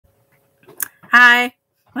Hi.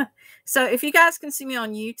 So if you guys can see me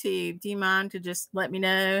on YouTube, do you mind to just let me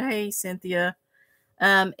know? Hey, Cynthia.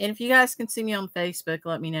 And if you guys can see me on Facebook,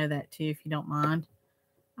 let me know that too, if you don't mind.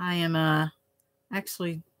 I am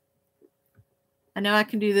actually, I know I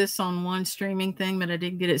can do this on one streaming thing, but I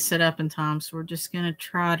didn't get it set up in time, so we're just gonna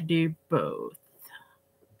try to do both.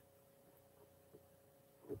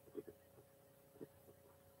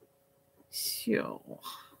 So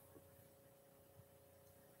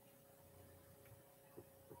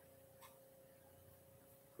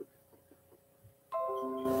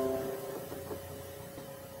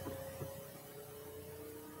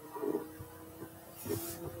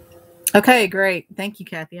okay, great. Thank you,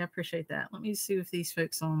 Kathy. I appreciate that. Let me see if these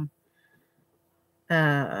folks on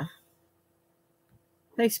Facebook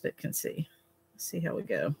can see. Let's see how we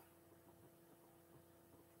go.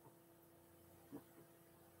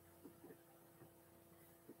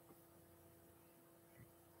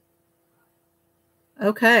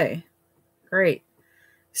 Okay, great.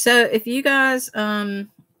 So if you guys, let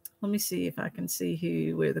me see if I can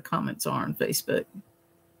see where the comments are on Facebook.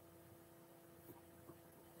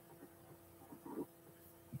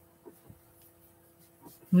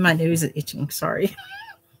 My nose is itching. Sorry.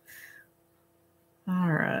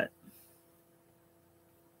 All right.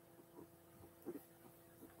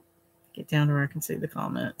 Get down to where I can see the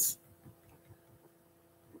comments.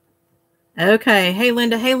 Okay. Hey,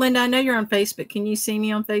 Linda. Hey, Linda. I know you're on Facebook. Can you see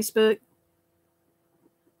me on Facebook?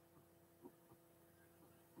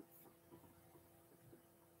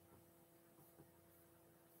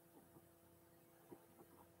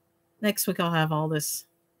 Next week, I'll have all this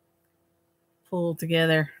pulled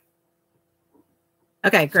together.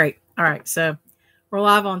 Okay, great. All right. So we're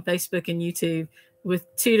live on Facebook and YouTube with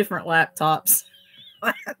 2 different laptops.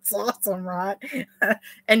 That's awesome, right?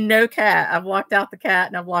 And no cat. I've locked out the cat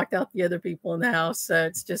and I've locked out the other people in the house. So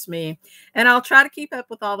it's just me. And I'll try to keep up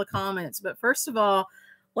with all the comments. But first of all,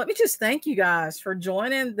 let me just thank you guys for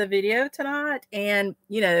joining the video tonight. And,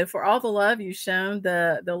 for all the love you've shown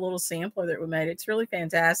the little sampler that we made. It's really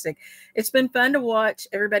fantastic. It's been fun to watch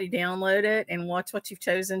everybody download it and watch what you've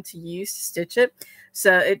chosen to use to stitch it.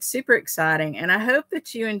 So it's super exciting. And I hope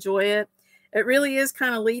that you enjoy it. It really is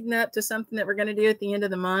kind of leading up to something that we're going to do at the end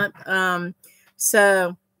of the month.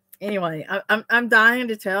 So anyway, I'm dying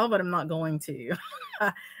to tell, but I'm not going to.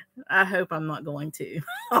 I hope I'm not going to.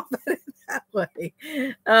 I'll put it that way.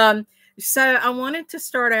 So I wanted to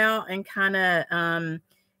start out and kind of,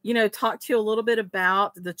 talk to you a little bit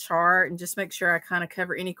about the chart and just make sure I kind of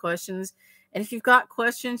cover any questions. And if you've got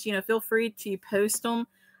questions, feel free to post them.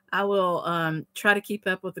 I will try to keep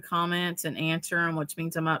up with the comments and answer them, which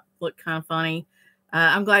means I might look kind of funny.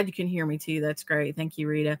 I'm glad you can hear me too. That's great. Thank you,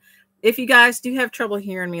 Rita. If you guys do have trouble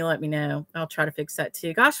hearing me, let me know. I'll try to fix that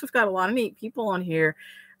too. Gosh, we've got a lot of neat people on here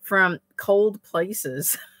from cold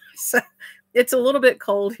places. So it's a little bit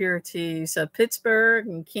cold here too. So Pittsburgh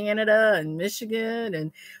and Canada and Michigan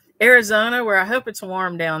and Arizona, where I hope it's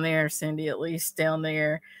warm down there, Cindy, at least down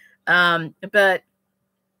there. But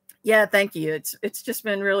yeah, thank you. It's just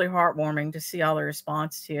been really heartwarming to see all the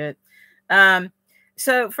response to it.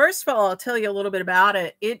 So first of all, I'll tell you a little bit about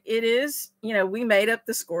it. It is, we made up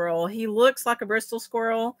the squirrel. He looks like a Bristol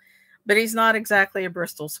squirrel, but he's not exactly a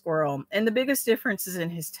Bristol squirrel. And the biggest difference is in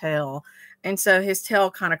his tail. And so his tail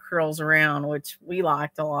kind of curls around, which we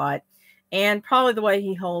liked a lot. And probably the way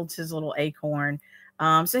he holds his little acorn.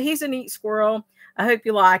 So he's a neat squirrel. I hope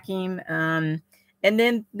you like him. And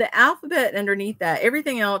then the alphabet underneath that,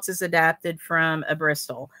 everything else is adapted from a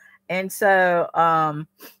Bristol. And so,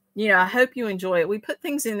 I hope you enjoy it. We put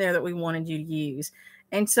things in there that we wanted you to use.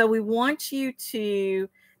 And so we want you to,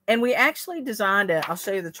 and we actually designed it. I'll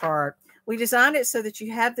show you the chart. We designed it so that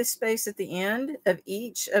you have this space at the end of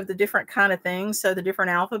each of the different kind of things. So the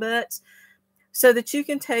different alphabets, so that you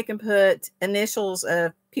can take and put initials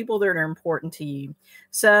of people that are important to you.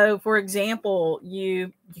 So, for example,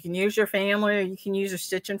 you can use your family, or you can use your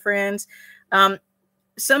stitching friends.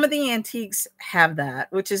 Some of the antiques have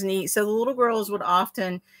that, which is neat. So the little girls would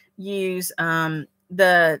often use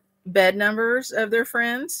the bed numbers of their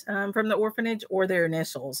friends from the orphanage or their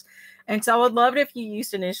initials. And so I would love it if you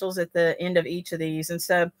used initials at the end of each of these. And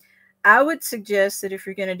so I would suggest that if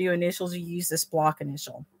you're going to do initials, you use this block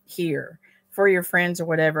initial here for your friends or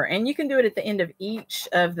whatever. And you can do it at the end of each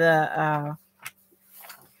of the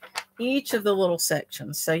little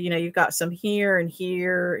sections. So, you've got some here and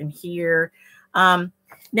here and here.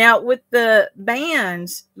 Now with the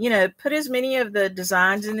bands, put as many of the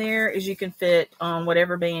designs in there as you can fit on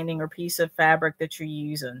whatever banding or piece of fabric that you're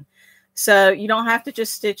using. So you don't have to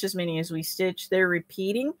just stitch as many as we stitch. They're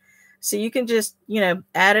repeating. So you can just,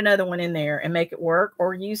 add another one in there and make it work,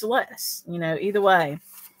 or use less, either way.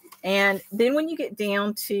 And then when you get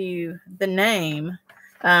down to the name,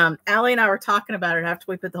 Allie and I were talking about it after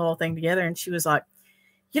we put the whole thing together, and she was like,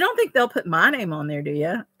 "You don't think they'll put my name on there, do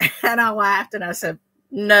you?" And I laughed and I said,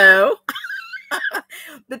 "No."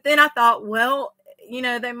 But then I thought, well,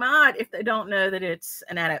 they might if they don't know that it's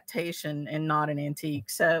an adaptation and not an antique.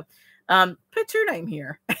 So put your name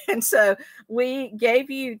here. And so we gave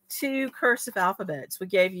you 2 cursive alphabets. We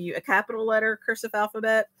gave you a capital letter cursive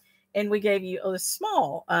alphabet, and we gave you a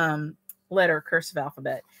small letter cursive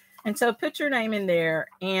alphabet. And so put your name in there.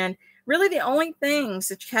 And really the only things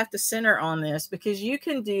that you have to center on this, because you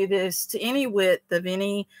can do this to any width of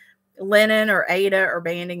any linen or Aida or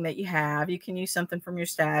banding that you have. You can use something from your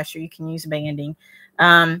stash, or you can use banding,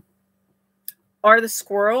 are the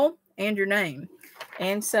squirrel and your name.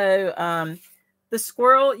 And so the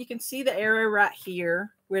squirrel, you can see the arrow right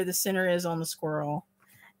here where the center is on the squirrel.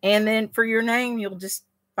 And then for your name, you'll just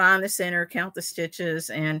find the center, count the stitches,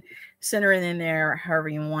 and center it in there however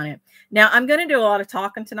you want it. Now, I'm going to do a lot of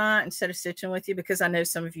talking tonight instead of stitching with you, because I know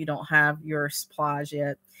some of you don't have your supplies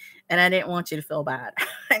yet, and I didn't want you to feel bad.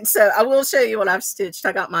 And so I will show you what I've stitched.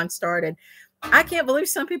 I got mine started. I can't believe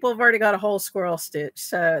some people have already got a whole squirrel stitch,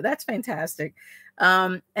 so that's fantastic.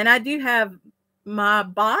 And I do have my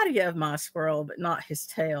body of my squirrel, but not his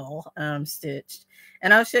tail, stitched.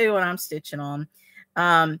 And I'll show you what I'm stitching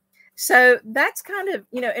on. So that's kind of,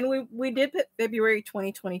 and we did put February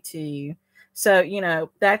 2022. So,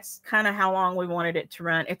 that's kind of how long we wanted it to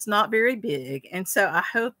run. It's not very big. And so I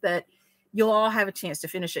hope that you'll all have a chance to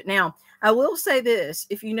finish it. Now, I will say this,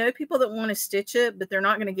 if you know people that want to stitch it, but they're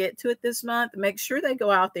not going to get to it this month, make sure they go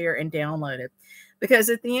out there and download it, because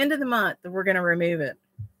at the end of the month, we're going to remove it.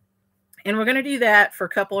 And we're going to do that for a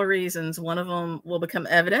couple of reasons. One of them will become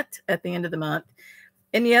evident at the end of the month.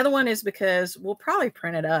 And the other one is because we'll probably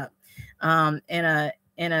print it up in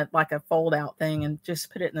a like a fold out thing and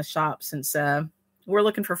just put it in the shop, since we're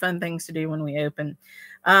looking for fun things to do when we open.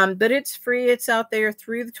 But it's free. It's out there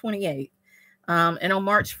through the 28th. And on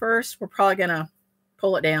March 1st, we're probably going to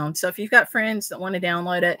pull it down. So if you've got friends that want to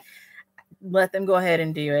download it, let them go ahead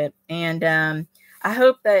and do it. And I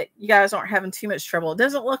hope that you guys aren't having too much trouble. It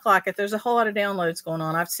doesn't look like it. There's a whole lot of downloads going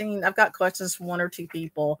on. I've got questions from 1 or 2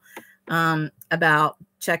 people about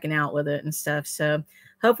checking out with it and stuff. So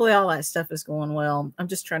hopefully all that stuff is going well. I'm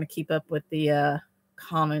just trying to keep up with the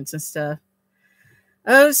comments and stuff.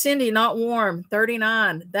 Oh, Cindy, not warm.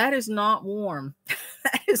 39. That is not warm.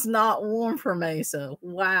 That is not warm for Mesa.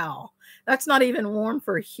 Wow. That's not even warm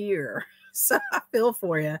for here. So I feel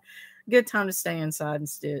for you. Good time to stay inside and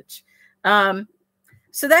stitch.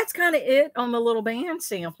 So that's kind of it on the little band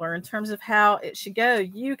sampler in terms of how it should go.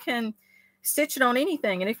 You can stitch it on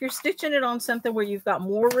anything. And if you're stitching it on something where you've got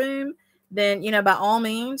more room, then, by all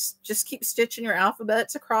means, just keep stitching your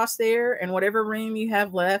alphabets across there, and whatever room you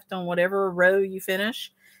have left on whatever row you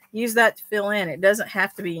finish, use that to fill in. It doesn't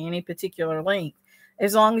have to be any particular length,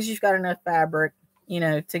 as long as you've got enough fabric,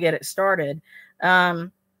 to get it started.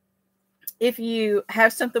 If you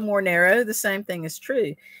have something more narrow, the same thing is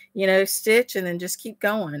true. Stitch and then just keep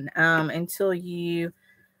going until you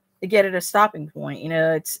get at a stopping point.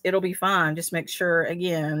 It'll be fine. Just make sure,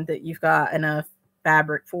 again, that you've got enough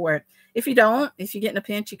fabric for it. If you don't, if you get in a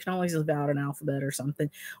pinch, you can always leave out an alphabet or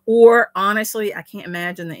something. Or honestly, I can't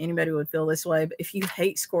imagine that anybody would feel this way, but if you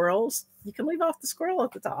hate squirrels, you can leave off the squirrel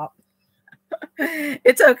at the top.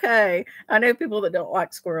 It's okay. I know people that don't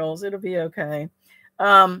like squirrels. It'll be okay.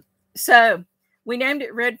 So we named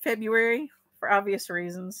it Red February for obvious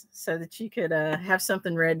reasons, so that you could have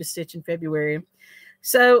something red to stitch in February.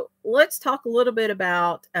 So let's talk a little bit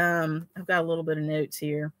about, I've got a little bit of notes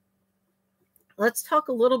here. Let's talk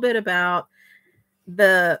a little bit about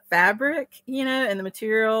the fabric, and the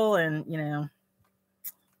material, and,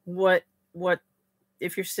 what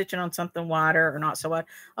if you're stitching on something wider or not so wide.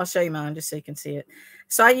 I'll show you mine just so you can see it.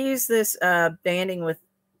 So I use this banding with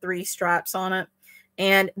 3 stripes on it.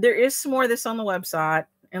 And there is some more of this on the website,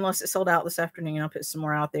 unless it sold out this afternoon. I'll put some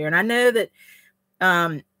more out there. And I know that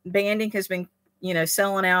banding has been,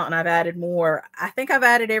 selling out, and I've added more. I think I've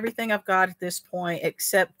added everything I've got at this point,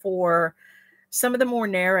 except for some of the more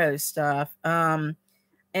narrow stuff.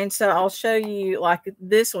 And so I'll show you, like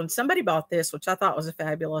this one. Somebody bought this, which I thought was a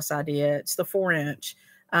fabulous idea. It's the 4-inch,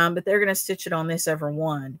 but they're going to stitch it on this over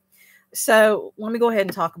 1. So let me go ahead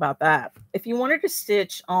and talk about that. If you wanted to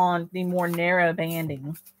stitch on the more narrow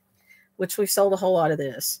banding, which we sold a whole lot of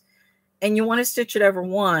this, and you want to stitch it over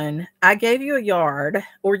 1, I gave you a yard,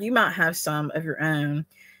 or you might have some of your own.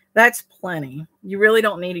 That's plenty. You really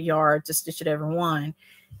don't need a yard to stitch it over 1.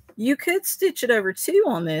 You could stitch it over 2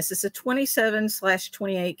 on this. It's a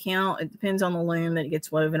 27/28 count. It depends on the loom that it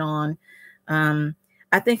gets woven on.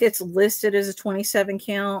 I think it's listed as a 27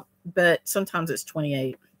 count, but sometimes it's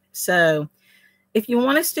 28. So if you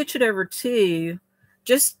want to stitch it over 2,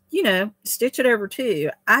 just, stitch it over 2.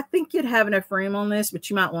 I think you'd have enough room on this, but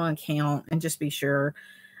you might want to count and just be sure.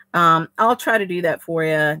 I'll try to do that for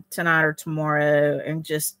you tonight or tomorrow and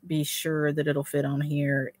just be sure that it'll fit on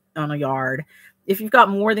here on a yard. If you've got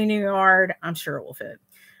more than a yard, I'm sure it will fit.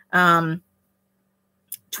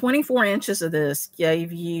 24 inches of this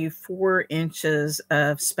gave you 4 inches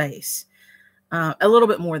of space. A little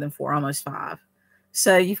bit more than 4, almost 5.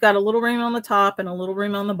 So you've got a little room on the top and a little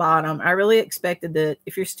room on the bottom. I really expected that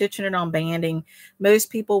if you're stitching it on banding, most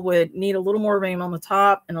people would need a little more room on the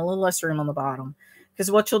top and a little less room on the bottom. Because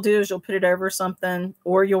what you'll do is you'll put it over something,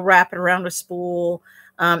 or you'll wrap it around a spool.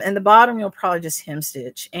 And the bottom, you'll probably just hem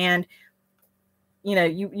stitch. And,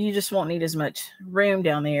 you just won't need as much room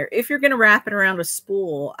down there. If you're going to wrap it around a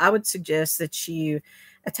spool, I would suggest that you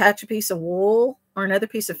attach a piece of wool or another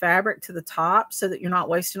piece of fabric to the top so that you're not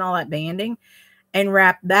wasting all that banding, and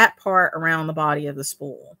wrap that part around the body of the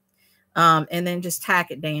spool. And then just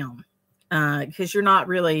tack it down. Because you're not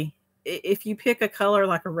really, if you pick a color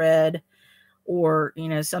like a red or,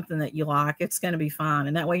 something that you like, it's going to be fine.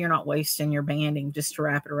 And that way you're not wasting your banding just to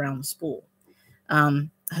wrap it around the spool. I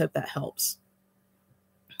hope that helps.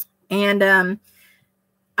 And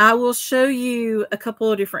I will show you a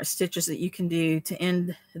couple of different stitches that you can do to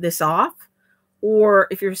end this off. Or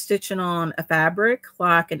if you're stitching on a fabric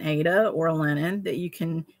like an Aida or a linen, that you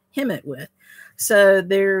can hem it with. So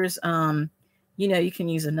there's, you can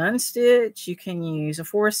use a nun stitch, you can use a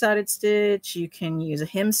 4-sided stitch, you can use a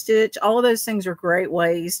hem stitch. All of those things are great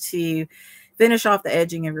ways to finish off the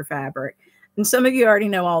edging of your fabric. And some of you already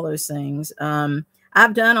know all those things.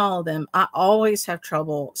 I've done all of them. I always have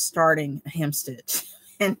trouble starting a hem stitch.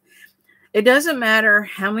 And it doesn't matter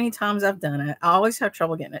how many times I've done it. I always have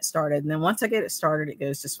trouble getting it started. And then once I get it started, it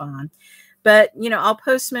goes just fine. But, I'll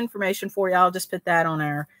post some information for you. I'll just put that on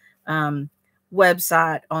our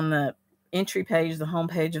website, on the entry page, the home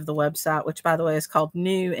page of the website, which, by the way, is called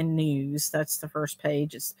New and News. That's the first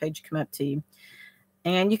page. It's the page you come up to.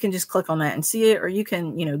 And you can just click on that and see it. Or you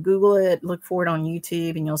can, Google it, look for it on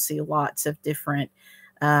YouTube, and you'll see lots of different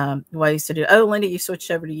ways to do it. Oh, Linda, you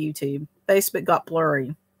switched over to YouTube. Facebook got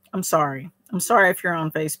blurry. I'm sorry. I'm sorry if you're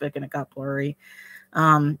on Facebook and it got blurry.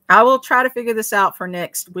 I will try to figure this out for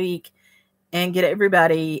next week and get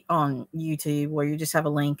everybody on YouTube, where you just have a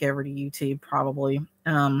link over to YouTube probably.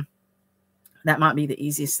 That might be the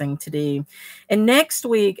easiest thing to do. And next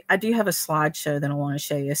week, I do have a slideshow that I want to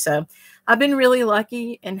show you. So I've been really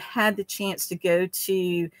lucky and had the chance to go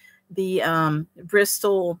to the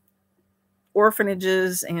Bristol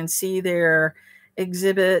orphanages and see their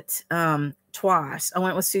exhibit twice. I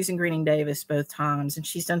went with Susan Greening Davis both times, and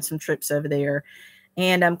she's done some trips over there.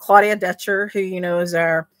 And Claudia Dutcher, who is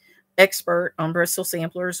our expert on Bristol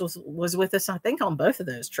samplers, was with us, I think, on both of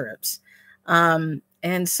those trips.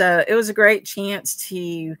 And so it was a great chance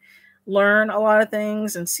to learn a lot of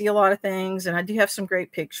things and see a lot of things. And I do have some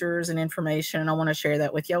great pictures and information, and I want to share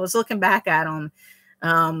that with you. I was looking back at them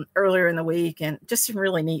earlier in the week, and just some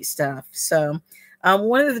really neat stuff. So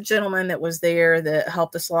one of the gentlemen that was there that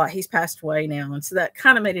helped us a lot, he's passed away now. And so that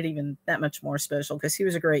kind of made it even that much more special, because he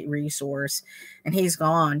was a great resource, and he's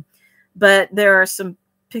gone. But there are some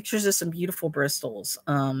pictures of some beautiful Bristols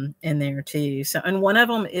in there too. So, and one of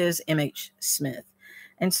them is M.H. Smith.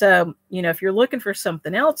 And so, if you're looking for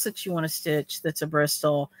something else that you want to stitch that's a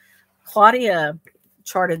Bristol, Claudia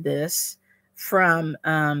charted this from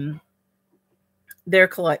their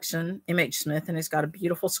collection, M.H. Smith, and it's got a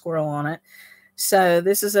beautiful squirrel on it. So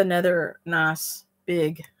this is another nice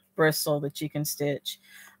big Bristol that you can stitch.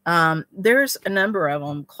 There's a number of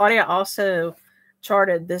them. Claudia also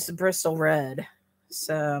charted this Bristol Red.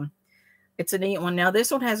 So it's a neat one. Now, this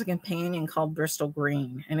one has a companion called Bristol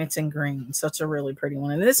Green, and it's in green. So it's a really pretty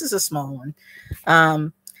one. And this is a small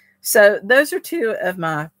one. So those are two of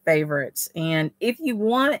my favorites. And if you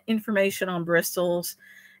want information on Bristols,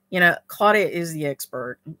 Claudia is the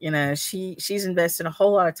expert. She's invested a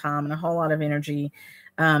whole lot of time and a whole lot of energy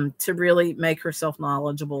to really make herself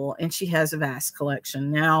knowledgeable. And she has a vast collection.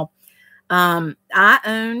 Now, I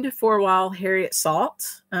owned for a while Harriet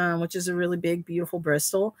Salt, which is a really big, beautiful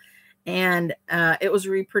Bristol. And it was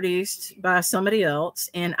reproduced by somebody else.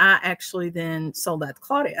 And I actually then sold that to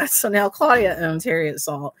Claudia. So now Claudia owns Harriet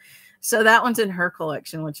Salt. So that one's in her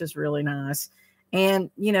collection, which is really nice. And,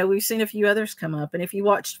 we've seen a few others come up. And if you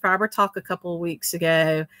watched Fiber Talk a couple of weeks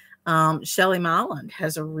ago, Shelley Myland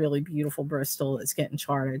has a really beautiful Bristol that's getting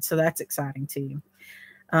charted. So that's exciting too.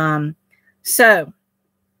 So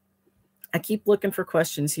I keep looking for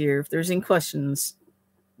questions here. If there's any questions.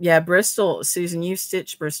 Yeah, Bristol, Susan, you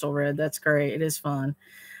stitched Bristol red. That's great. It is fun.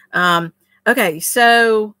 Okay,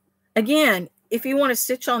 so again, if you want to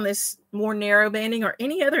stitch on this more narrow banding, or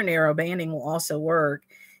any other narrow banding will also work,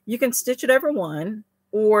 you can stitch it over one,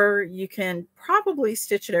 or you can probably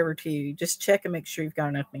stitch it over two. Just check and make sure you've got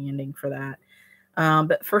enough banding for that.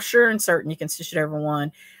 But for sure and certain, you can stitch it over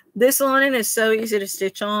one. This linen is so easy to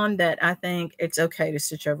stitch on that I think it's okay to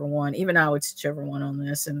stitch over one. Even I would stitch over one on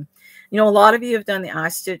this. And, you know, a lot of you have done the eye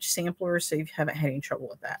stitch sampler, so you haven't had any trouble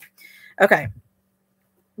with that. Okay.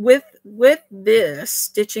 With this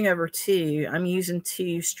stitching over two, I'm using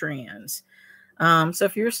 2 strands. So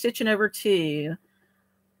if you're stitching over 2,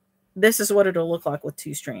 this is what it'll look like with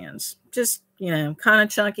 2 strands. Just, you know, kind of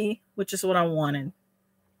chunky, which is what I wanted.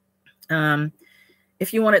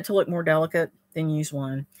 If you want it to look more delicate, then use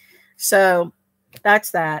 1. So that's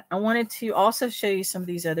that. I wanted to also show you some of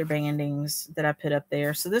these other bandings that I put up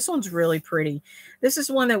there. So this one's really pretty. This is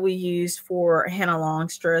one that we used for Hannah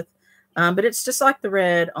Longstreth, but it's just like the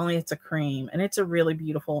red, only it's a cream, and it's a really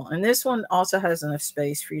beautiful. And this one also has enough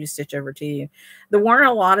space for you to stitch over to. There weren't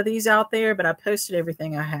a lot of these out there, but I posted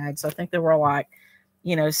everything I had. So I think there were like,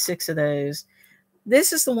 you know, 6 of those.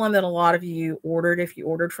 This is the one that a lot of you ordered if you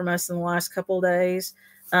ordered from us in the last couple of days.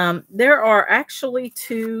 There are actually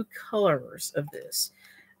 2 colors of this.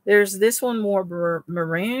 There's this one more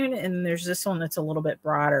maroon, and there's this one that's a little bit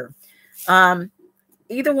brighter.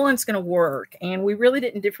 Either one's going to work, and we really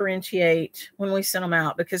didn't differentiate when we sent them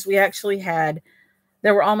out because we actually had,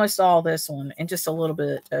 there were almost all this one and just a little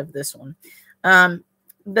bit of this one.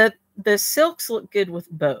 The silks look good with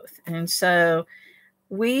both, and so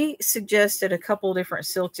we suggested a couple different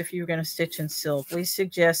silks if you were going to stitch in silk. We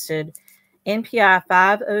suggested NPI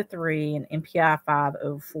 503 and NPI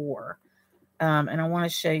 504. And I want to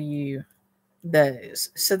show you those.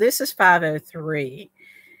 So this is 503.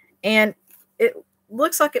 And it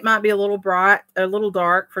looks like it might be a little bright, a little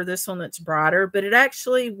dark for this one that's brighter. But it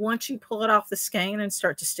actually, once you pull it off the skein and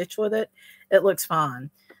start to stitch with it, it looks fine.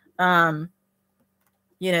 You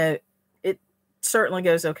know, it certainly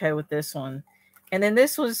goes okay with this one. And then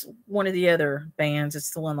this was one of the other bands.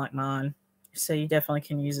 It's the one like mine. So you definitely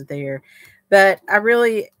can use it there. But I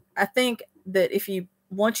think that if you,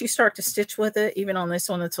 once you start to stitch with it, even on this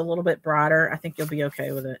one that's a little bit brighter, I think you'll be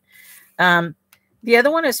okay with it. The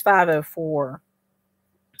other one is 504.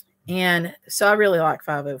 And so I really like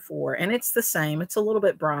 504. And it's the same. It's a little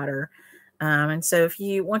bit brighter. And so if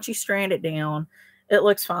you, once you strand it down, it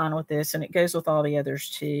looks fine with this. And it goes with all the others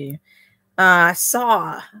too. I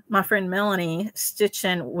saw my friend Melanie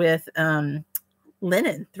stitching with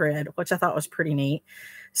linen thread, which I thought was pretty neat.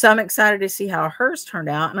 So I'm excited to see how hers turned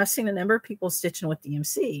out. And I've seen a number of people stitching with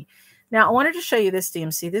DMC. Now I wanted to show you this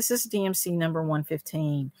DMC. This is DMC number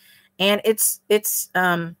 115. And it's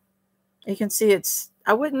you can see it's,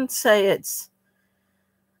 I wouldn't say it's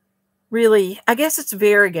really, I guess it's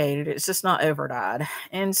variegated. It's just not over dyed.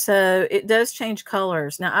 And so it does change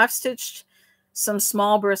colors. Now I've stitched some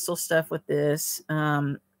small Bristol stuff with this.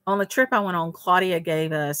 On the trip I went on, Claudia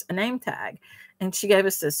gave us a name tag, and she gave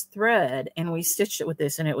us this thread, and we stitched it with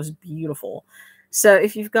this, and it was beautiful. So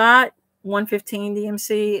if you've got 115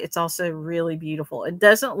 DMC, it's also really beautiful. It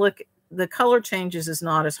doesn't look, the color changes is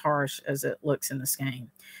not as harsh as it looks in the skein,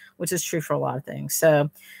 which is true for a lot of things. So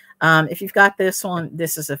if you've got this one,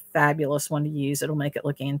 this is a fabulous one to use. It'll make it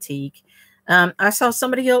look antique. I saw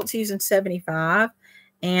somebody else using 75,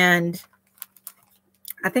 and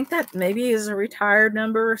I think that maybe is a retired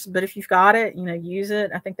number, but if you've got it, you know, use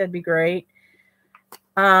it. I think that'd be great.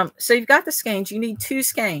 So you've got the skeins. You need 2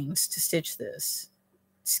 skeins to stitch this.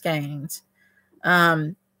 Skeins.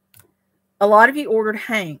 A lot of you ordered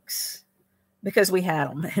hanks because we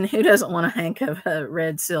had them. And who doesn't want a hank of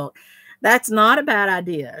red silk? That's not a bad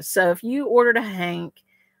idea. So if you ordered a hank,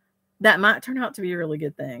 that might turn out to be a really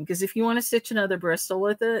good thing. Because if you want to stitch another Bristol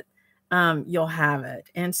with it, you'll have it.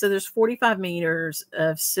 And so there's 45 meters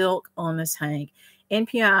of silk on this hank.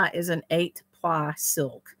 NPI is an 8-ply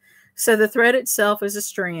silk. So the thread itself is a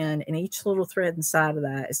strand, and each little thread inside of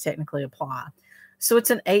that is technically a ply. So it's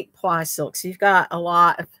an 8-ply silk. So you've got a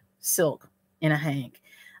lot of silk in a hank.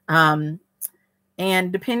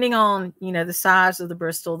 And depending on, you know, the size of the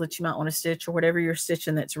Bristol that you might want to stitch, or whatever you're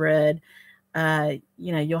stitching that's red,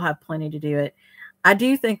 you know, you'll have plenty to do it. I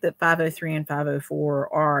do think that 503 and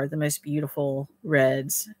 504 are the most beautiful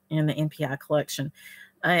reds in the NPI collection.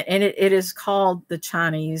 And it is called the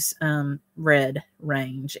Chinese red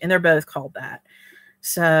range, and they're both called that.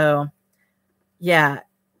 So, yeah,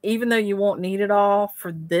 even though you won't need it all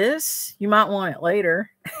for this, you might want it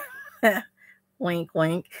later. Wink,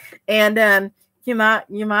 wink. And you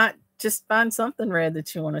might just find something red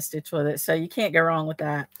that you want to stitch with it. So you can't go wrong with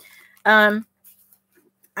that. And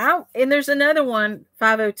there's another one,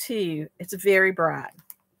 502. It's very bright,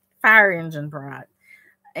 fire engine bright.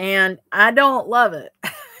 And I don't love it,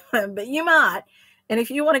 but you might. And if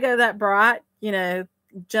you want to go that bright,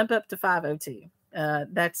 jump up to 502.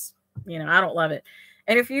 That's, I don't love it.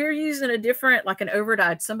 And if you're using a different, like an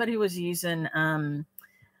overdyed, somebody was using,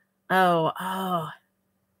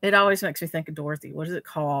 it always makes me think of Dorothy. What is it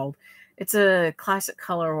called? It's a Classic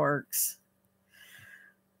Color Works.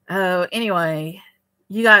 Oh, anyway,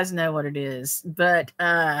 you guys know what it is, but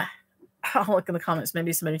I'll look in the comments.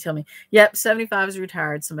 Maybe somebody tell me. Yep, 75 is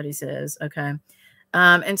retired, somebody says. Okay.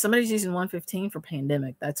 And somebody's using 115 for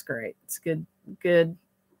Pandemic. That's great. It's good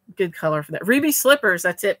color for that. Ruby Slippers.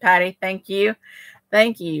 That's it, Patty. Thank you.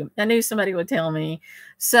 Thank you. I knew somebody would tell me.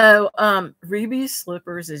 So Ruby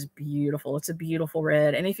Slippers is beautiful. It's a beautiful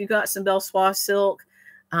red. And if you've got some Belle Soie silk,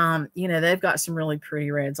 they've got some really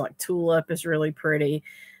pretty reds. Like Tulip is really pretty.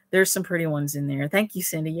 There's some pretty ones in there. Thank you,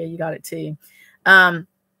 Cindy. Yeah, you got it too.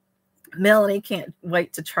 Melanie can't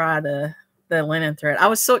wait to try the linen thread. I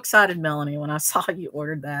was so excited, Melanie, when I saw you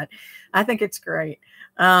ordered that. I think it's great.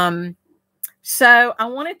 So I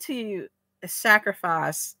wanted to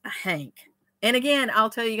sacrifice a hank. And again,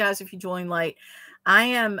 I'll tell you guys, if you join late, I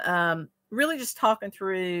am really just talking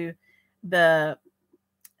through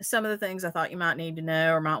some of the things I thought you might need to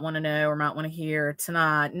know or might want to know or might want to hear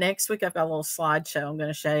tonight. Next week, I've got a little slideshow I'm going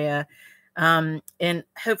to show you. And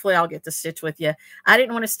hopefully I'll get to stitch with you. I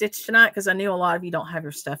didn't want to stitch tonight because I knew a lot of you don't have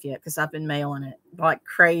your stuff yet because I've been mailing it like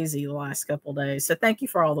crazy the last couple of days. So thank you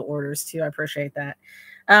for all the orders too. I appreciate that.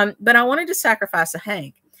 But I wanted to sacrifice a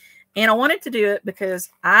hank, and I wanted to do it because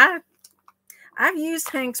I've used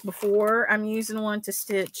hanks before. I'm using one to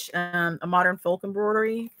stitch a modern folk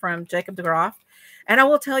embroidery from Jacob de Graaf. And I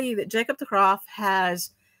will tell you that Jacob de Graaf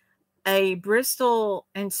has a Bristol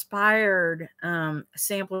inspired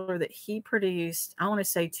sampler that he produced, I want to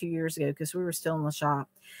say 2 years ago, because we were still in the shop.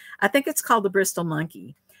 I think it's called the Bristol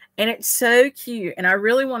Monkey. And it's so cute. And I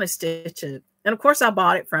really want to stitch it. And of course I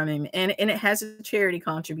bought it from him, and it has a charity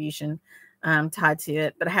contribution tied to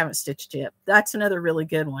it, but I haven't stitched it. That's another really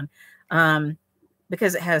good one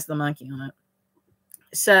because it has the monkey on it.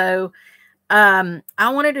 So I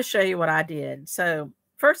wanted to show you what I did. So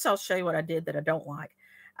first I'll show you what I did that I don't like.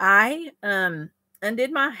 I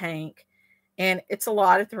undid my hank, and it's a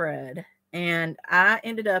lot of thread, and I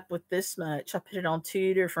ended up with this much. I put it on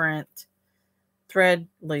 2 different thread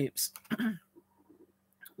loops.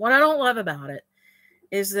 What I don't love about it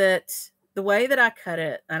is that the way that I cut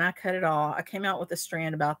it, and I cut it all, I came out with a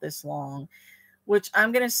strand about this long, which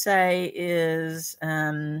I'm going to say is,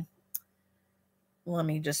 let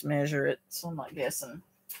me just measure it. So I'm not guessing.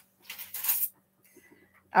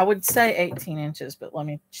 I would say 18 inches, but let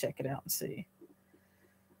me check it out and see.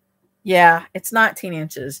 Yeah, it's 19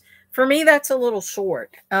 inches. For me, that's a little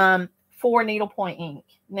short for needlepoint ink.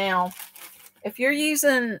 Now, if you're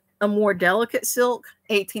using a more delicate silk,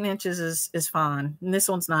 18 inches is fine. And this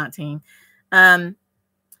one's 19.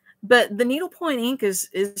 But the needlepoint ink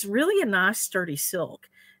is really a nice sturdy silk.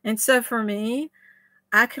 And so for me,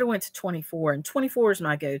 I could have went to 24, and 24 is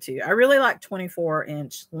my go-to. I really like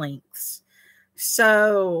 24-inch lengths.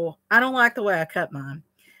 So I don't like the way I cut mine,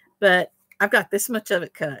 but I've got this much of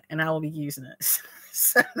it cut, and I will be using it.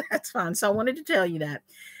 So that's fine. So I wanted to tell you that.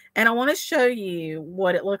 And I want to show you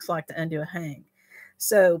what it looks like to undo a hang.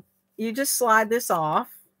 So you just slide this off,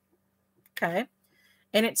 okay?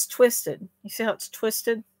 And it's twisted. You see how it's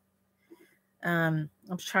twisted? I'm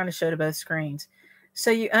trying to show to both screens. So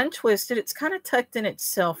you untwist it. It's kind of tucked in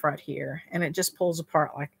itself right here, and it just pulls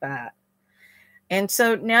apart like that. And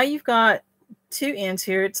so now you've got 2 ends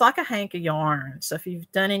here. It's like a hank of yarn. So if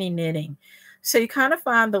you've done any knitting, so you kind of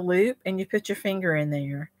find the loop and you put your finger in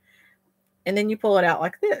there, and then you pull it out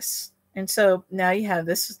like this. And so now you have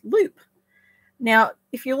this loop. Now,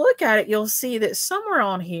 if you look at it, you'll see that somewhere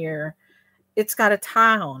on here, it's got a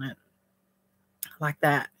tie on it like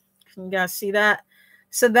that. Can you guys see that?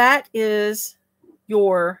 So that is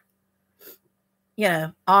your,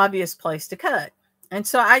 obvious place to cut. And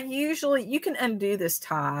so you can undo this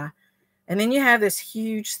tie, and then you have this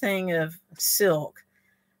huge thing of silk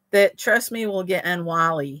that, trust me, will get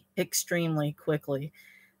unwily extremely quickly.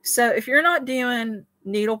 So if you're not doing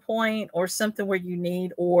needlepoint or something where you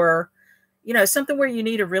need, something where you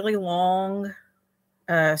need a really long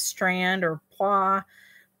strand or ply,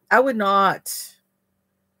 I would not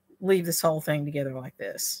leave this whole thing together like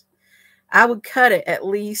this. I would cut it at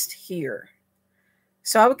least here.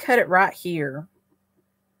 So I would cut it right here.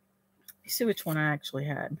 Let's see which one I actually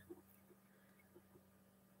had.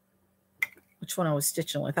 which one I was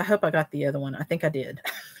stitching with. I hope I got the other one. I think I did.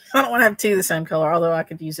 I don't want to have two the same color, although I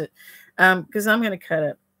could use it. Because I'm going to cut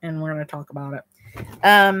it and we're going to talk about it.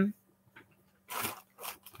 I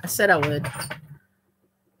said I would.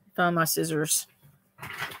 Found my scissors.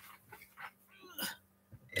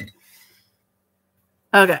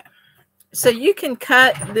 Okay. So you can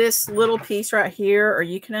cut this little piece right here, or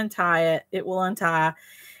you can untie it. It will untie.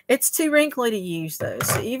 It's too wrinkly to use though.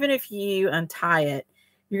 So even if you untie it,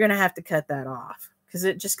 you're going to have to cut that off because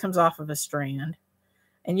it just comes off of a strand.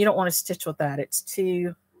 And you don't want to stitch with that. It's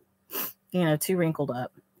too, too wrinkled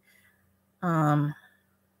up.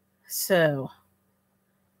 So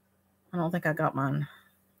I don't think I got mine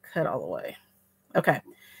cut all the way. Okay.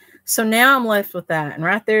 So now I'm left with that. And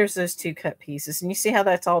right there's those two cut pieces. And you see how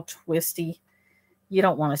that's all twisty? You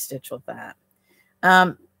don't want to stitch with that.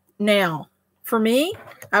 Now, for me,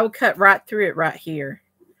 I would cut right through it right here.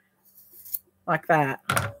 Like that.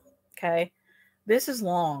 Okay. This is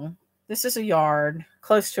long. This is a yard,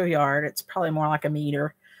 close to a yard. It's probably more like a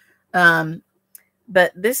meter.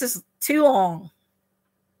 But this is too long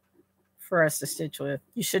for us to stitch with.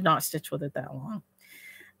 You should not stitch with it that long.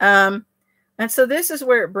 And so this is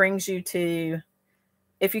where it brings you to,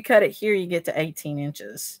 if you cut it here, you get to 18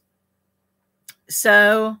 inches.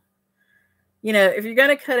 So, if you're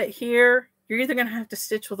going to cut it here, you're either going to have to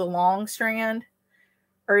stitch with a long strand,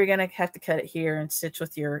 or you're going to have to cut it here and stitch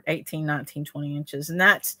with your 18, 19, 20 inches. And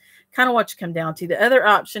that's kind of what you come down to. The other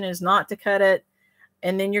option is not to cut it,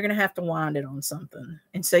 and then you're going to have to wind it on something.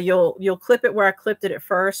 And so you'll clip it where I clipped it at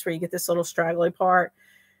first, where you get this little straggly part.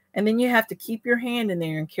 And then you have to keep your hand in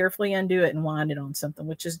there and carefully undo it and wind it on something,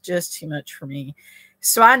 which is just too much for me.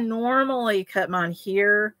 So I normally cut mine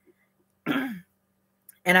here and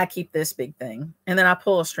I keep this big thing. And then I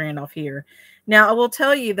pull a strand off here. Now, I will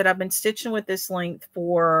tell you that I've been stitching with this length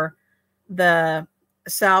for the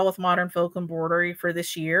Sal with Modern Folk Embroidery for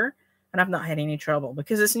this year. And I've not had any trouble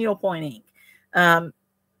because it's needlepoint ink.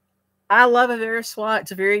 I love a Versoix.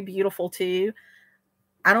 It's very beautiful too.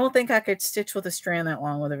 I don't think I could stitch with a strand that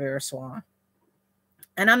long with a Versoix.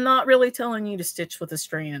 And I'm not really telling you to stitch with a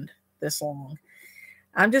strand this long.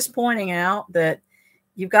 I'm just pointing out that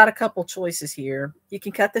you've got a couple choices here. You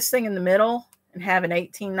can cut this thing in the middle and have an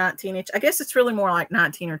 18, 19 inch. I guess it's really more like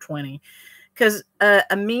 19 or 20 because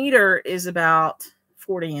a meter is about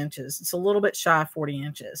 40 inches. It's a little bit shy of 40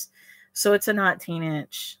 inches. So it's a 19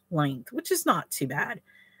 inch length, which is not too bad.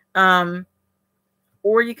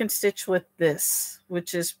 Or you can stitch with this,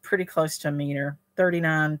 which is pretty close to a meter,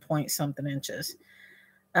 39 point something inches.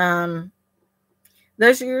 Those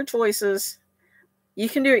are your choices. You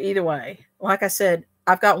can do it either way. Like I said,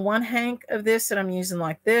 I've got one hank of this that I'm using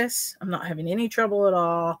like this. I'm not having any trouble at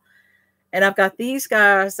all. And I've got these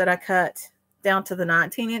guys that I cut down to the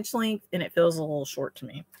 19 inch length, and it feels a little short to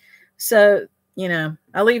me. So,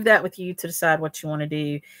 I leave that with you to decide what you want to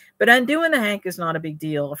do. But undoing the hank is not a big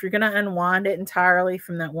deal. If you're going to unwind it entirely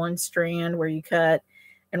from that one strand where you cut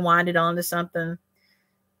and wind it onto something,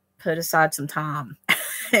 put aside some time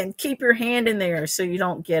and keep your hand in there so you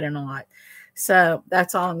don't get a knot. So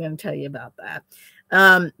that's all I'm going to tell you about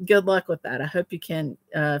that. Good luck with that. I hope you can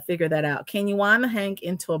figure that out. Can you wind the hank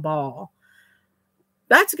into a ball?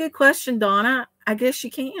 That's a good question, Donna. I guess you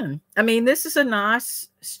can. I mean, this is a nice,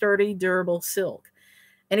 sturdy, durable silk.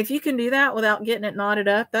 And if you can do that without getting it knotted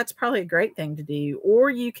up, that's probably a great thing to do. Or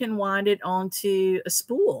you can wind it onto a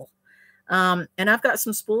spool. And I've got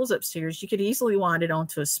some spools upstairs. You could easily wind it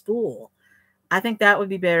onto a spool. I think that would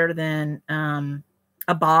be better than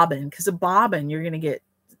a bobbin. Because a bobbin,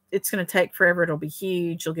 it's going to take forever. It'll be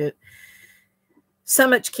huge. You'll get so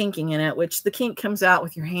much kinking in it, which the kink comes out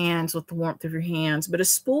with your hands, with the warmth of your hands. But a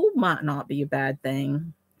spool might not be a bad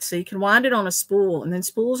thing. So you can wind it on a spool. And then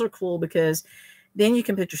spools are cool because then you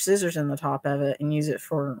can put your scissors in the top of it and use it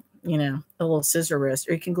for, a little scissor rest.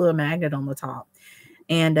 Or you can glue a magnet on the top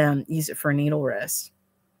and use it for a needle rest.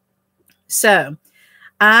 So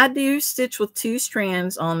I do stitch with 2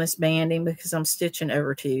 strands on this banding because I'm stitching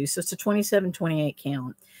over 2. So it's a 27, 28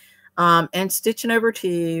 count. And stitching over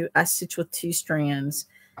 2, I stitch with 2 strands.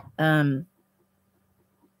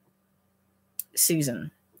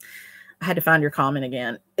 Susan, I had to find your comment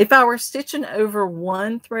again. If I were stitching over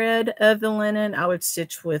 1 thread of the linen, I would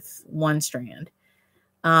stitch with 1 strand.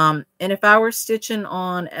 And if I were stitching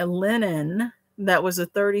on a linen that was a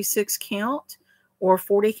 36 count or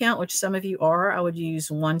 40 count, which some of you are, I would use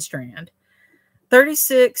 1 strand.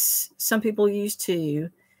 36, some people use 2.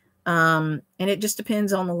 And it just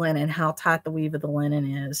depends on the linen, how tight the weave of the linen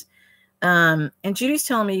is. And Judy's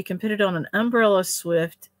telling me you can put it on an umbrella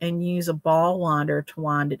swift and use a ball winder to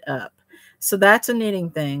wind it up. So that's a knitting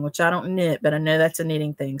thing, which I don't knit, but I know that's a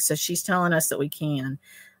knitting thing. So she's telling us that we can.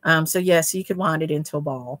 So yes, you could wind it into a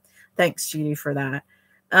ball. Thanks, Judy, for that.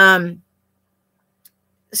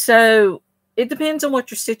 So it depends on what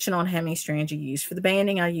you're stitching on, how many strands you use. For the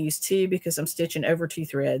banding, I use 2 because I'm stitching over 2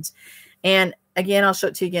 threads. And again, I'll show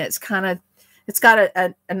it to you again. It's got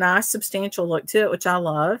a nice substantial look to it, which I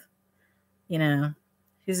love. You know,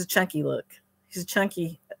 he's a chunky look. He's a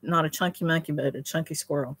chunky, not a chunky monkey, but a chunky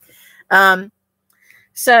squirrel.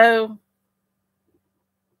 So,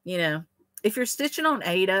 you know, if you're stitching on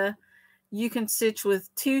Aida, you can stitch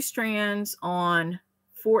with 2 strands on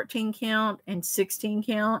 14 count and 16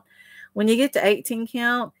 count. When you get to 18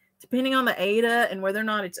 count, depending on the Aida and whether or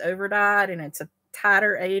not it's over dyed and it's a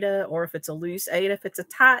tighter Aida or if it's a loose Aida, if it's a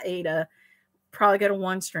tight Aida, probably go to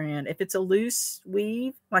 1 strand. If it's a loose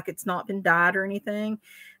weave, like it's not been dyed or anything,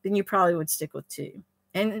 then you probably would stick with 2.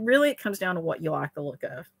 And really it comes down to what you like the look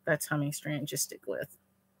of. That's how many strands you stick with.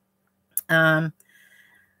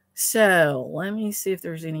 So let me see if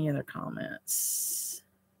there's any other comments.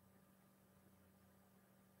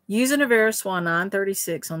 Using a Vera Swan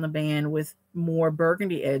 936 on the band with more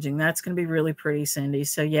burgundy edging. That's going to be really pretty, Cindy.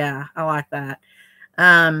 So yeah, I like that.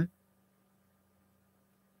 Oh,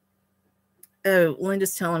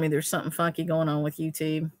 Linda's telling me there's something funky going on with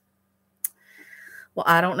YouTube. Well,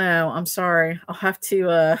 I don't know. I'm sorry. I'll have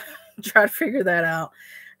to try to figure that out.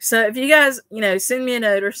 So if you guys, send me a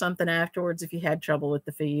note or something afterwards if you had trouble with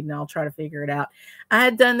the feed, and I'll try to figure it out. I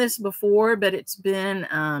had done this before, but it's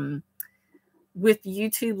been with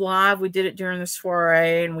YouTube Live. We did it during the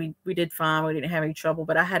soiree, and we did fine. We didn't have any trouble,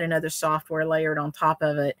 but I had another software layered on top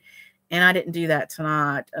of it, and I didn't do that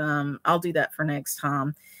tonight. I'll do that for next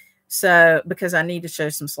time. So because I need to show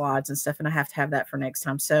some slides and stuff, and I have to have that for next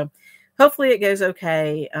time. So hopefully it goes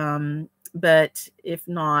okay. But if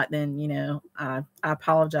not, then, I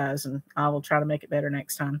apologize and I will try to make it better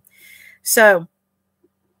next time. So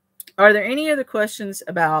are there any other questions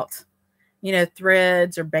about,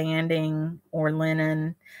 threads or banding or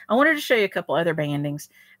linen? I wanted to show you a couple other bandings.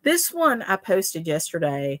 This one I posted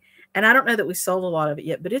yesterday, and I don't know that we sold a lot of it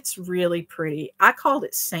yet, but it's really pretty. I called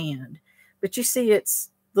it sand, but you see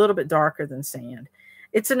it's a little bit darker than sand.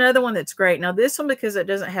 It's another one that's great. Now, this one, because it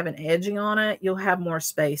doesn't have an edging on it, you'll have more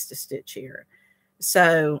space to stitch here.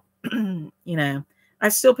 So, I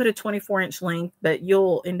still put a 24-inch length, but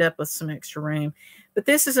you'll end up with some extra room. But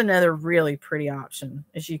this is another really pretty option,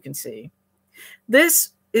 as you can see. This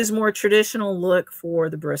is more traditional look for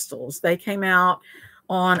the Bristols. They came out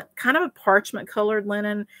on kind of a parchment colored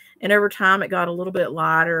linen, and over time it got a little bit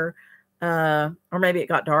lighter, or maybe it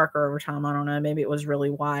got darker over time. I don't know. Maybe it was really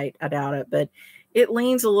white. I doubt it, but it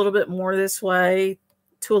leans a little bit more this way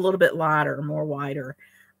to a little bit lighter, more whiter.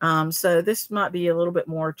 So this might be a little bit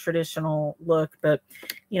more traditional look, but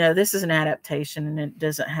this is an adaptation and it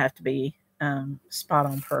doesn't have to be spot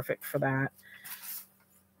on perfect for that.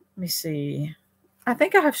 Let me see. I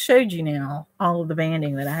think I have showed you now all of the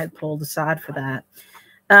banding that I had pulled aside for that.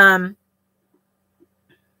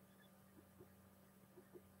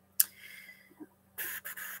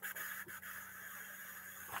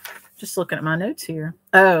 Just looking at my notes here.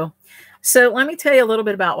 Oh, so let me tell you a little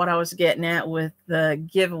bit about what I was getting at with the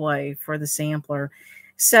giveaway for the sampler.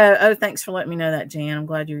 So, thanks for letting me know that, Jan. I'm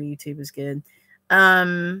glad your YouTube is good.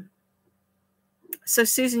 So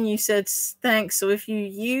Susan, you said thanks. So if you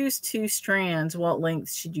use 2 strands, what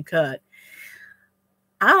length should you cut?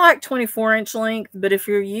 I like 24-inch length, but if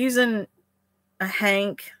you're using a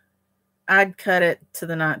hank, I'd cut it to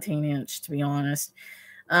the 19-inch, to be honest.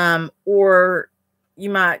 Or you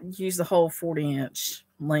might use the whole 40-inch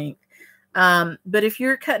length. But if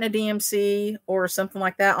you're cutting a DMC or something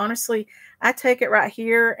like that, honestly, I take it right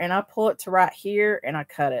here and I pull it to right here and I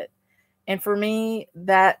cut it. And for me,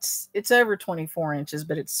 it's over 24 inches,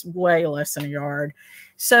 but it's way less than a yard.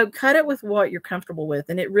 So cut it with what you're comfortable with.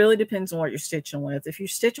 And it really depends on what you're stitching with. If you're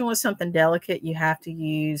stitching with something delicate, you have to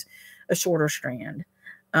use a shorter strand.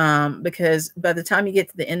 Because by the time you get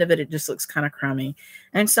to the end of it, it just looks kind of crummy.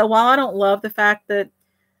 And so while I don't love the fact that,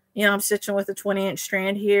 I'm stitching with a 20-inch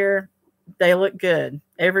strand here, they look good.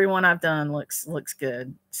 Every one I've done looks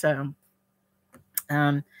good. So,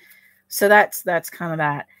 so that's kind of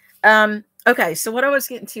that. Okay, so what I was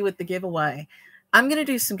getting to with the giveaway, I'm going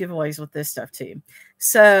to do some giveaways with this stuff too.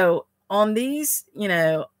 So on these,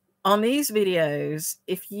 on these videos,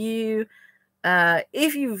 if you've,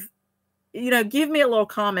 give me a little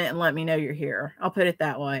comment and let me know you're here. I'll put it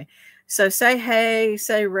that way. So say hey,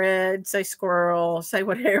 say red, say squirrel, say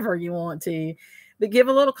whatever you want to, but give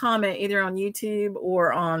a little comment either on YouTube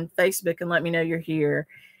or on Facebook and let me know you're here.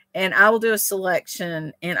 And I will do a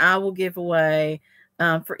selection and I will give away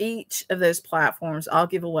For each of those platforms, I'll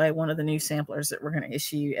give away one of the new samplers that we're going to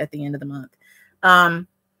issue at the end of the month.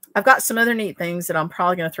 I've got some other neat things that I'm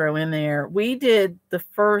probably going to throw in there. We did the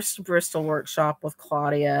first Bristol workshop with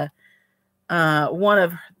Claudia, one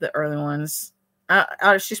of the early ones.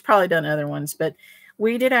 She's probably done other ones, but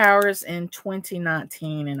we did ours in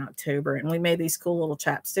 2019 in October, and we made these cool little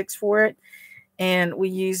chapsticks for it. And we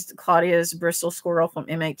used Claudia's Bristol Squirrel from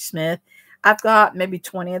MH Smith. I've got maybe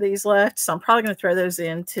 20 of these left, so I'm probably going to throw those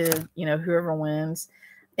into, whoever wins.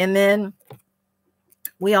 And then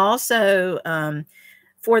we also,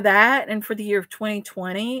 for that and for the year of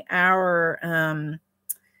 2020, our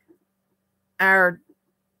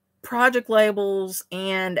project labels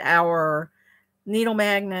and our needle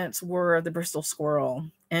magnets were the Bristol Squirrel.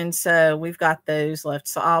 And so we've got those left.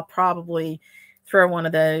 So I'll probably throw one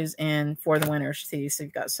of those in for the winners too. So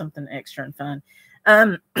you've got something extra and fun.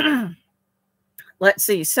 Let's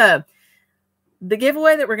see. So the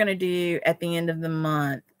giveaway that we're going to do at the end of the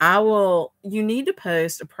month, you need to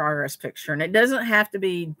post a progress picture, and it doesn't have to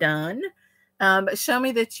be done, but show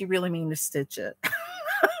me that you really mean to stitch it.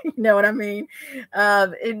 You know what I mean?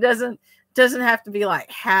 It doesn't have to be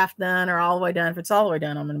like half done or all the way done. If it's all the way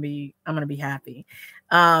done, I'm going to be happy.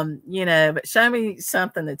 But show me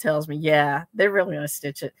something that tells me, yeah, they're really going to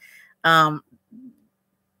stitch it.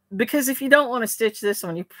 Because if you don't want to stitch this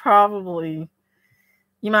one,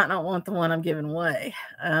 you might not want the one I'm giving away.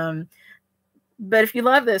 But if you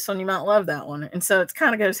love this one, you might love that one. And so it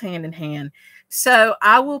kind of goes hand in hand. So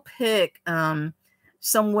I will pick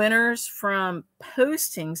some winners from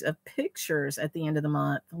postings of pictures at the end of the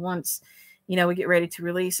month. Once, we get ready to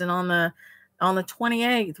release. And on the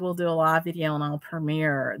 28th, we'll do a live video and I'll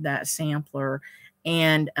premiere that sampler.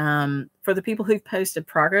 And for the people who've posted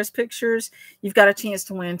progress pictures, you've got a chance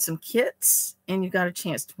to win some kits and you've got a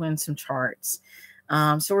chance to win some charts.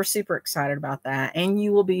 So we're super excited about that. And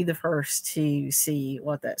you will be the first to see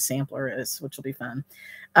what that sampler is, which will be fun.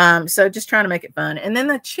 So just trying to make it fun. And then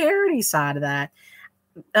the charity side of that,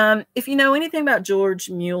 if you know anything about George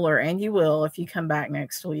Mueller, and you will if you come back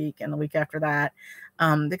next week and the week after that,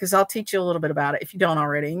 because I'll teach you a little bit about it if you don't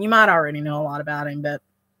already. And you might already know a lot about him, but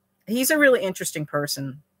he's a really interesting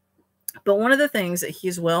person. But one of the things that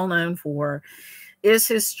he's well known for is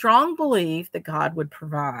his strong belief that God would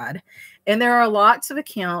provide. And there are lots of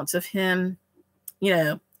accounts of him,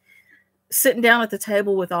 sitting down at the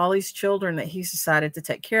table with all these children that he's decided to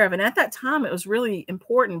take care of. And at that time, it was really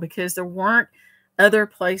important because there weren't other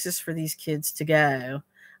places for these kids to go.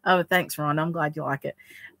 Oh, thanks, Rhonda. I'm glad you like it.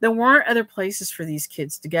 There weren't other places for these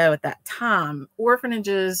kids to go at that time.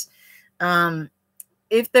 Orphanages,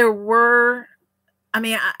 if there were,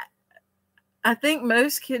 I think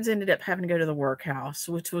most kids ended up having to go to the workhouse,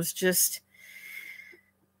 which was just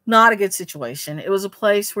not a good situation. It was a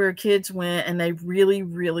place where kids went and they really,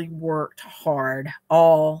 really worked hard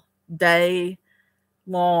all day,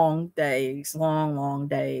 long days.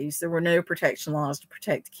 There were no protection laws to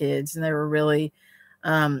protect kids, and they were really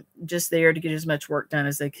just there to get as much work done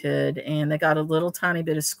as they could. And they got a little tiny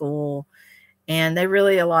bit of school, and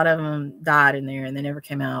a lot of them died in there and they never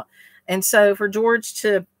came out. And so for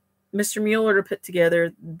Mr. Mueller to put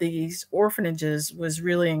together these orphanages was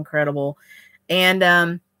really incredible.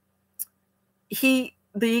 And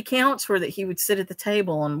the accounts were that he would sit at the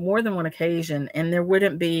table on more than one occasion and there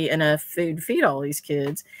wouldn't be enough food to feed all these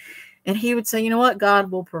kids. And he would say, you know what,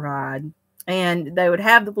 God will provide. And they would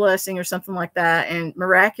have the blessing or something like that. And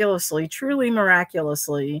miraculously, truly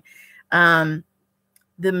miraculously, the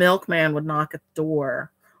milkman would knock at the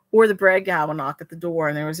door, or the bread guy would knock at the door,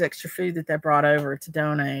 and there was extra food that they brought over to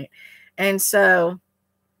donate. And so,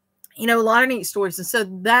 a lot of neat stories. And so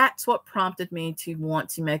that's what prompted me to want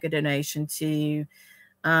to make a donation to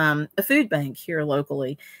a food bank here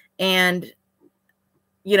locally. And,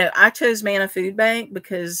 I chose Manna Food Bank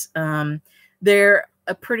because they're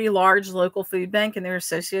a pretty large local food bank and they're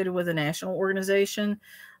associated with a national organization.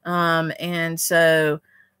 And so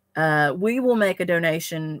we will make a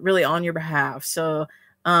donation really on your behalf. So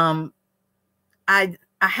I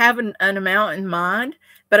have an amount in mind,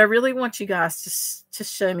 but I really want you guys to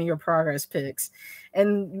show me your progress pics.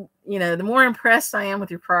 And, the more impressed I am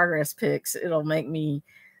with your progress pics, it'll make me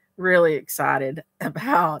really excited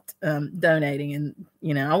about donating. And,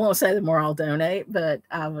 I won't say the more I'll donate, but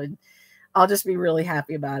I'll just be really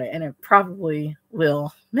happy about it. And it probably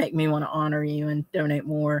will make me want to honor you and donate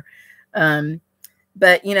more.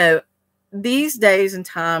 But, these days and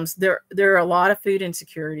times, there are a lot of food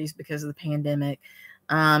insecurities because of the pandemic.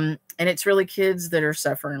 And it's really kids that are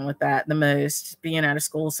suffering with that the most, being out of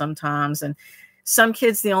school sometimes. And some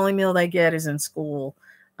kids, the only meal they get is in school.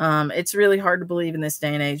 It's really hard to believe in this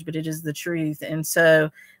day and age, but it is the truth. And so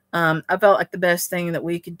I felt like the best thing that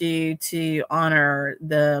we could do to honor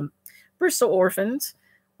the Bristol orphans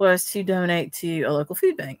was to donate to a local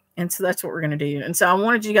food bank. And so that's what we're going to do. And so I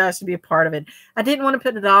wanted you guys to be a part of it. I didn't want to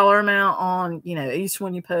put a dollar amount on, you know, each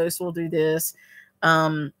one you post, we'll do this.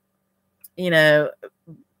 You know,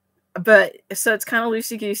 but so it's kind of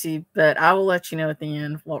loosey goosey, but I will let you know at the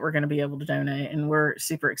end what we're going to be able to donate. And we're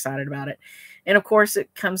super excited about it. And of course,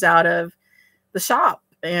 it comes out of the shop.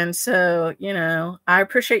 And so, you know, I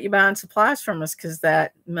appreciate you buying supplies from us, because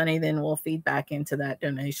that money then will feed back into that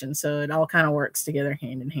donation. So it all kind of works together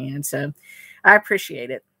hand in hand. So I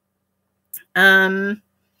appreciate it.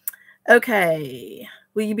 Okay.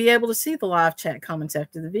 Will you be able to see the live chat comments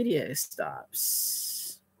after the video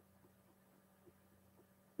stops?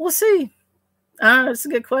 We'll see. It's a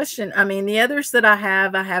good question. I mean, the others that I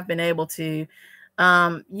have been able to.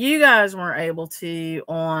 You guys weren't able to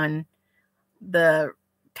on the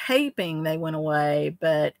taping. They went away.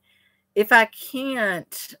 But if I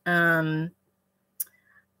can't, I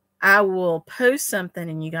will post something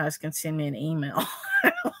and you guys can send me an email.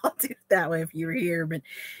 I'll do it that way if you were here. But,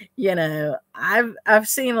 you know, I've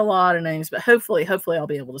seen a lot of names, but hopefully I'll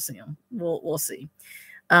be able to see them. We'll see.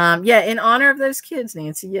 Yeah, in honor of those kids,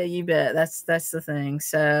 Nancy. Yeah, you bet. That's the thing.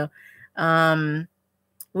 So,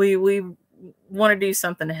 we want to do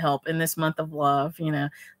something to help in this month of love. You know,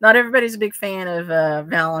 not everybody's a big fan of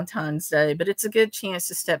Valentine's Day, but it's a good chance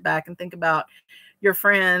to step back and think about your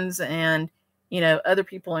friends and, you know, other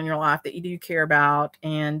people in your life that you do care about,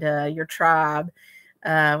 and your tribe,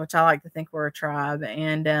 which I like to think we're a tribe,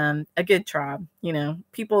 and a good tribe. You know,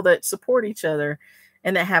 people that support each other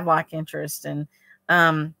and that have like interests. And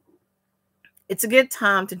it's a good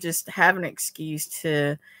time to just have an excuse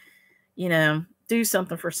to, you know, do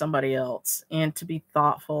something for somebody else and to be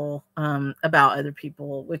thoughtful about other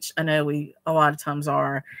people, which I know we a lot of times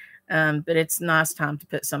are, but it's a nice time to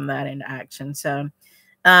put some of that into action. So,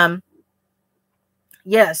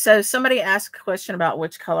 yeah, so somebody asked a question about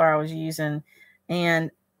which color I was using,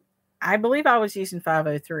 and I believe I was using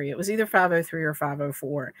 503. It was either 503 or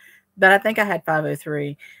 504. But I think I had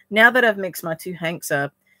 503. Now that I've mixed my two hanks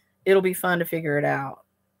up, it'll be fun to figure it out.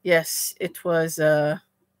 Yes, it was, I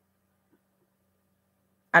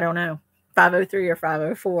don't know, 503 or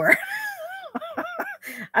 504.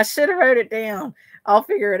 I should have wrote it down. I'll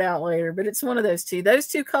figure it out later, but it's one of those two. Those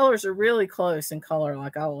two colors are really close in color,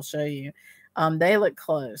 like I will show you. They look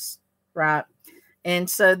close, right? And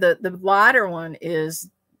so the lighter one is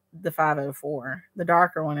the 504. The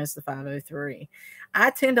darker one is the 503. I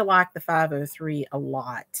tend to like the 503 a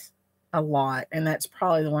lot. And that's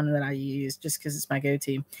probably the one that I use just because it's my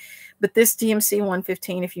go-to. But this DMC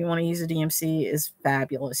 115, if you want to use a DMC, is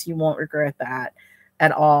fabulous. You won't regret that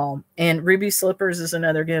at all. And Ruby Slippers is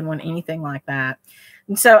another good one, anything like that.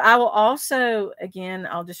 And so I will also, again,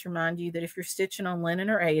 I'll just remind you that if you're stitching on linen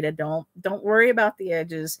or Aida, don't worry about the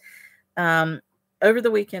edges. Over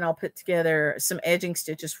the weekend, I'll put together some edging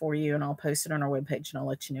stitches for you, and I'll post it on our webpage, and I'll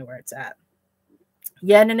let you know where it's at.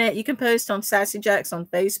 Yeah, Nanette, you can post on Sassy Jacks on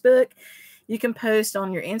Facebook. You can post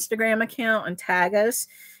on your Instagram account and tag us.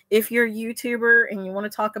 If you're a YouTuber and you want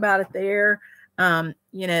to talk about it there,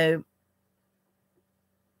 you know,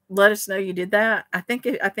 let us know you did that. I think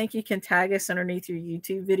you can tag us underneath your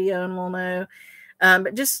YouTube video, and we'll know.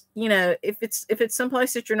 But just, you know, if it's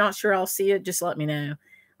someplace that you're not sure I'll see it, just let me know.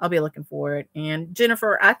 I'll be looking for it. And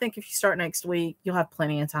Jennifer, I think if you start next week, you'll have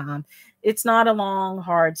plenty of time. It's not a long,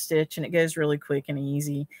 hard stitch, and it goes really quick and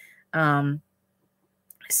easy. So,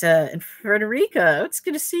 and Frederica, it's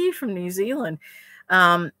good to see you from New Zealand.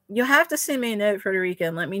 You'll have to send me a note, Frederica,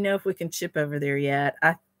 and let me know if we can ship over there yet.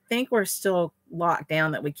 I think we're still locked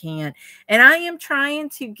down that we can. And I am trying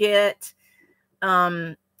to get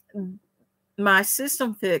my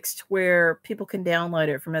system fixed where people can download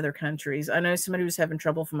it from other countries. I know somebody was having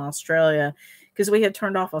trouble from Australia because we had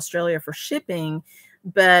turned off Australia for shipping,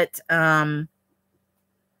 but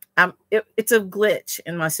it's a glitch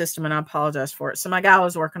in my system, and I apologize for it. So my guy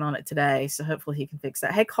was working on it today, so hopefully he can fix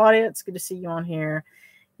that. Hey, Claudia, it's good to see you on here.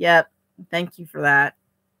 Yep, thank you for that.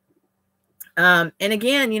 And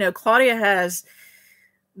again, you know, Claudia has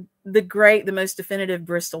the most definitive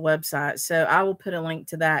Bristol website. So I will put a link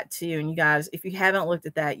to that too. And you guys, if you haven't looked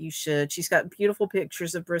at that, you should. She's got beautiful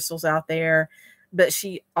pictures of Bristols out there, but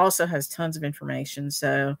she also has tons of information.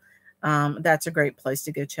 So that's a great place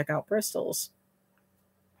to go check out Bristols.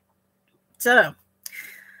 So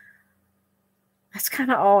that's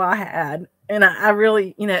kind of all I had. And I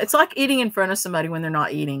really, you know, it's like eating in front of somebody when they're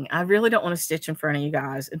not eating. I really don't want to stitch in front of you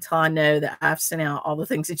guys until I know that I've sent out all the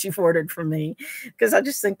things that you've ordered from me, because I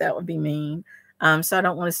just think that would be mean. So I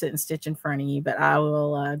don't want to sit and stitch in front of you, but I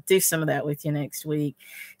will do some of that with you next week.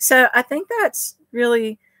 So I think that's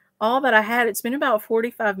really all that I had. It's been about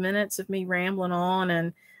 45 minutes of me rambling on.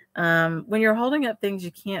 And when you're holding up things,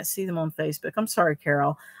 you can't see them on Facebook. I'm sorry,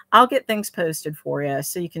 Carol. I'll get things posted for you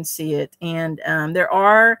so you can see it. And there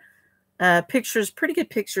are pictures, pretty good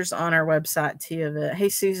pictures on our website too of it. Hey,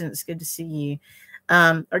 Susan, it's good to see you.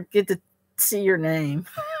 Or good to see your name,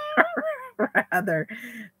 rather.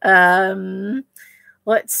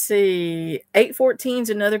 Let's see. 814 is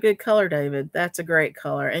another good color, David. That's a great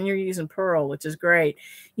color. And you're using pearl, which is great.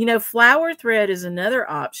 You know, flower thread is another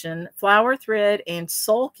option. Flower thread and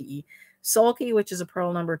sulky. Sulky, which is a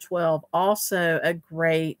pearl number 12, also a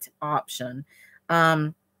great option.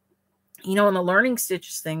 You know, on the learning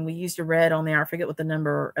stitches thing, we used a red on there. I forget what the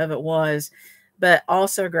number of it was, but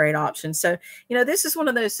also a great option. So, you know, this is one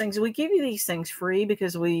of those things. We give you these things free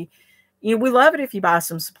because we love it if you buy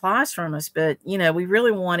some supplies from us, but, you know, we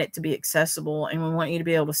really want it to be accessible and we want you to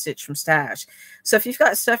be able to stitch from stash. So if you've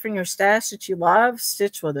got stuff in your stash that you love,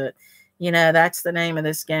 stitch with it. You know, that's the name of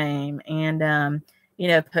this game. And, you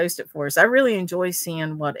know, post it for us. I really enjoy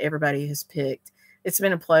seeing what everybody has picked. It's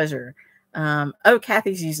been a pleasure. Oh,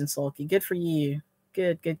 Kathy's using sulky. Good for you.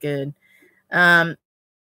 Good, good, good. I'm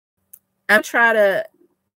try to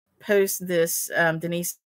post this.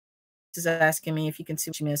 Denise is asking me if you can see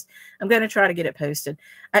what you missed. I'm going to try to get it posted.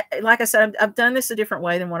 Like I said, I've done this a different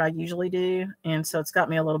way than what I usually do, and so it's got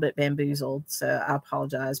me a little bit bamboozled. So I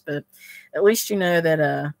apologize, but at least you know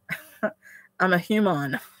that I'm a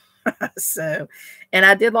human. So, and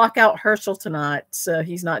I did lock out Herschel tonight, so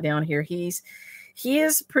he's not down here. He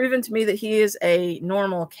has proven to me that he is a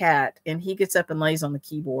normal cat, and he gets up and lays on the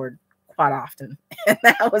keyboard quite often. And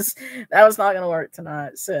that was not going to work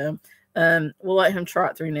tonight. So we'll let him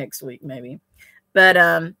trot through next week maybe. But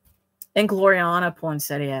and Gloriana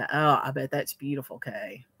Poinsettia. Oh, I bet that's beautiful,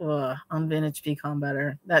 Kay. On Vintage Pecan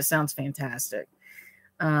Butter. That sounds fantastic.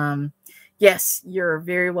 Yes, you're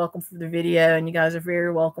very welcome for the video, and you guys are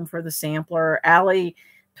very welcome for the sampler. Allie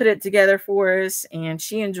put it together for us, and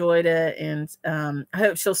she enjoyed it, and I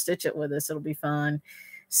hope she'll stitch it with us. It'll be fun.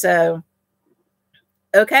 So,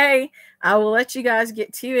 okay, I will let you guys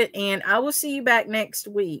get to it, and I will see you back next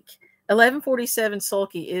week. 1147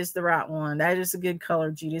 Sulky is the right one. That is a good color,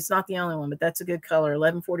 Judy. It's not the only one, but that's a good color.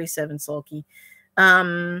 1147 Sulky.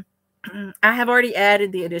 I have already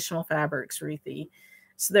added the additional fabrics, Ruthie.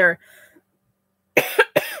 So they're,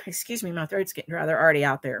 excuse me, my throat's getting dry. They're already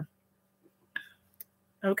out there.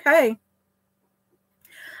 Okay.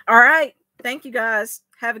 All right. Thank you, guys.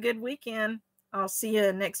 Have a good weekend. I'll see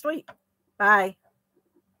you next week. Bye.